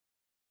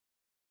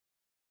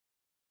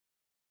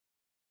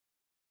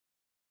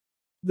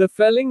The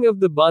felling of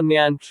the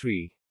banyan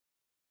tree.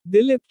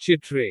 Dilip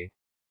Chitre.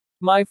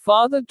 My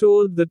father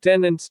told the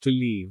tenants to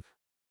leave,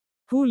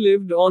 who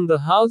lived on the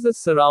houses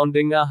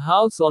surrounding our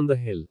house on the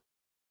hill.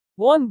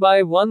 One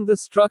by one, the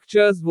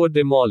structures were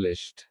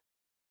demolished.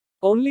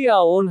 Only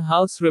our own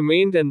house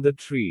remained and the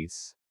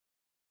trees.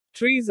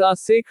 Trees are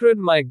sacred,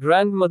 my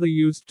grandmother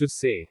used to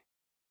say.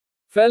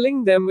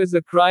 Felling them is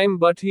a crime,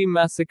 but he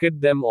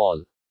massacred them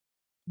all.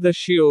 The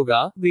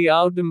shioga, the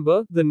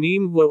audumber, the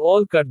neem were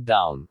all cut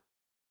down.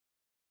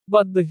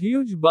 But the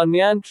huge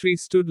banyan tree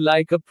stood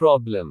like a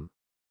problem,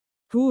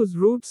 whose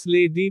roots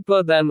lay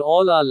deeper than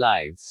all our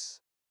lives.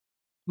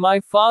 My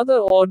father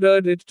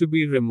ordered it to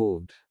be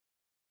removed.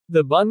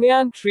 The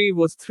banyan tree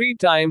was 3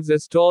 times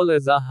as tall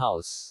as our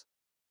house.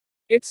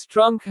 Its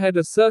trunk had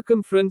a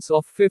circumference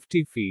of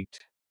 50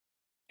 feet.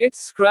 Its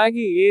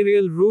scraggy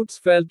aerial roots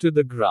fell to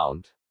the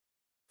ground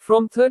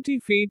from 30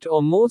 feet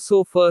or more,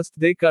 so first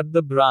they cut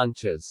the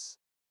branches,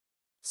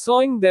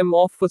 sawing them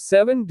off for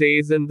 7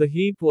 days, and the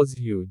heap was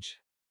huge.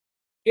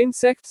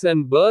 Insects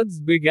and birds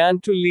began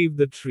to leave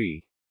the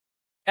tree.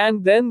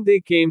 And then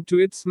they came to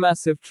its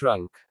massive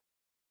trunk.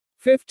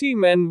 50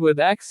 men with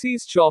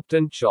axes chopped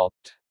and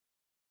chopped.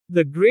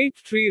 The great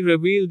tree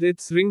revealed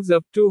its rings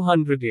of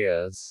 200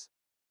 years.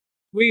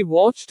 We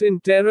watched in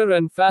terror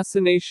and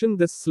fascination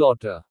this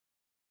slaughter,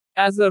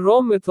 as a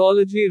raw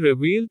mythology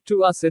revealed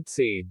to us its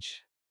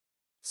age.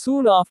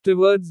 Soon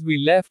afterwards we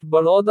left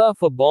Baroda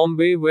for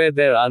Bombay, where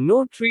there are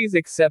no trees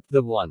except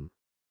the one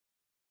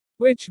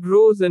which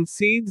grows and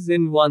seeds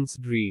in one's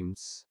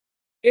dreams.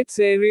 Its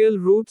aerial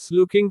roots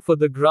looking for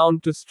the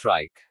ground to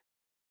strike.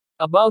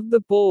 About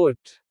the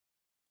poet.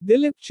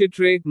 Dilip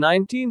Chitre,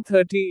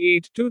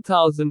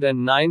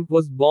 1938-2009,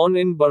 was born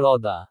in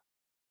Baroda.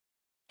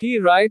 He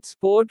writes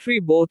poetry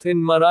both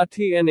in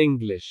Marathi and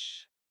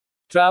English.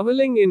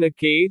 Traveling in a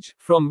Cage,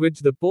 from which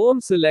the poem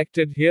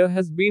selected here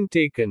has been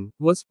taken,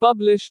 was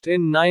published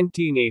in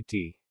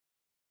 1980.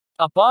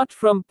 Apart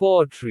from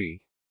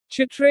poetry,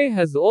 Chitre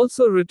has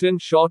also written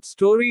short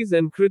stories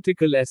and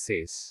critical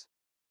essays.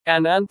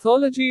 An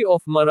anthology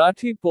of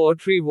Marathi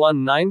poetry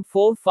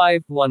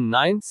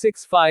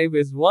 1945-1965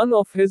 is one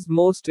of his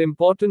most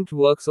important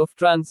works of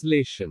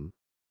translation.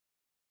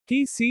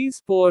 He sees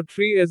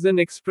poetry as an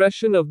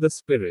expression of the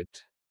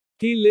spirit.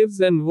 He lives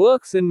and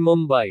works in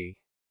Mumbai.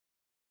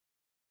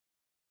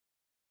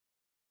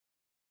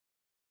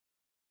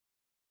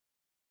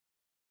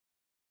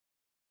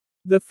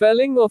 The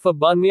felling of a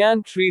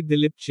banyan tree.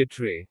 Dilip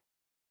Chitre.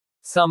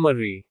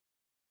 Summary.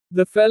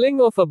 The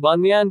Felling of a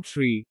Banyan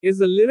Tree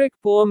is a lyric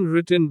poem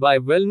written by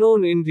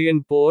well-known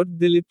Indian poet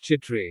Dilip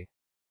Chitre.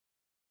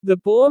 The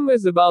poem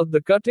is about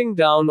the cutting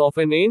down of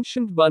an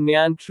ancient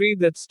banyan tree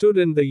that stood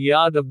in the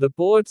yard of the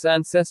poet's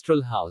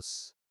ancestral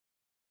house.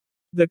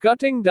 The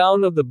cutting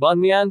down of the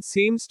banyan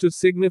seems to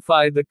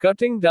signify the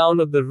cutting down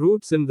of the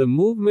roots in the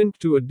movement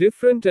to a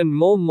different and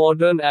more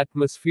modern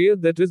atmosphere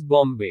that is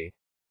Bombay.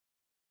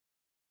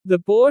 The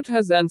poet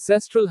has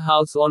ancestral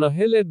house on a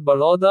hill at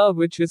Baroda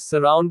which is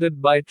surrounded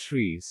by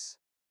trees.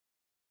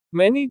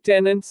 Many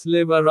tenants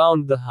live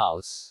around the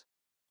house.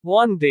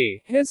 One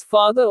day, his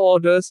father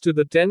orders to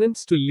the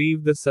tenants to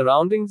leave the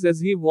surroundings as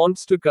he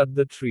wants to cut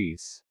the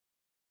trees.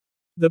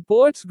 The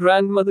poet's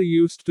grandmother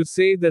used to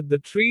say that the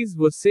trees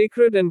were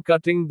sacred and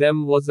cutting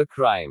them was a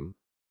crime.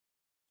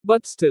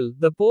 But still,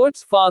 the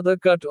poet's father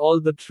cut all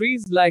the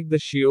trees like the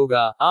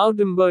shioga,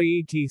 audumber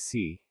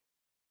etc.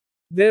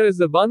 There is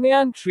a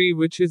banyan tree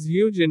which is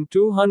huge and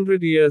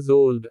 200 years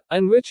old,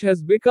 and which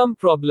has become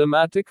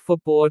problematic for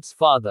poet's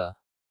father.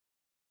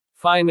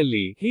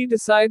 Finally, he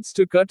decides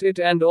to cut it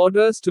and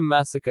orders to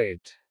massacre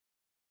it.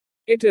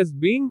 It is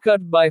being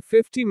cut by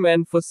 50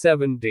 men for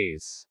 7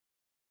 days.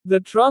 The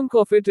trunk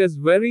of it is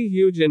very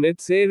huge and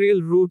its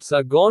aerial roots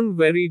are gone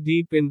very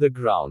deep in the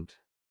ground.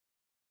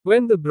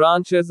 When the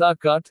branches are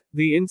cut,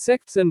 the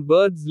insects and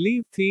birds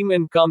leave them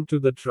and come to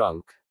the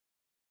trunk.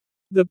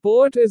 The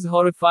poet is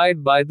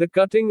horrified by the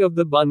cutting of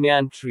the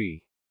banyan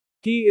tree.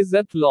 He is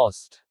at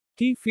loss.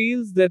 He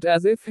feels that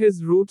as if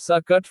his roots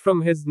are cut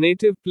from his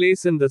native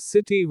place in the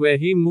city where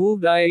he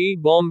moved, i.e.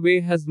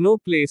 Bombay, has no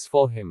place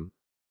for him.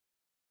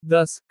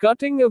 Thus,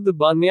 cutting of the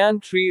banyan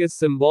tree is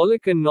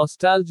symbolic and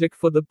nostalgic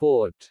for the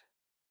poet.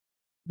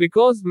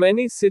 Because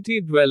many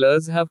city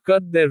dwellers have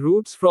cut their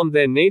roots from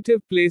their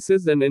native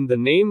places and in the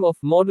name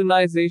of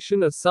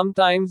modernization or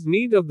sometimes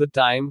need of the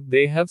time,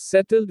 they have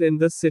settled in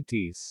the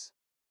cities.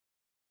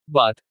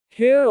 But,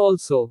 here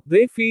also,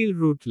 they feel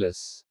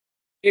rootless.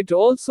 It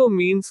also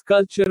means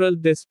cultural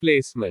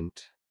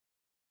displacement.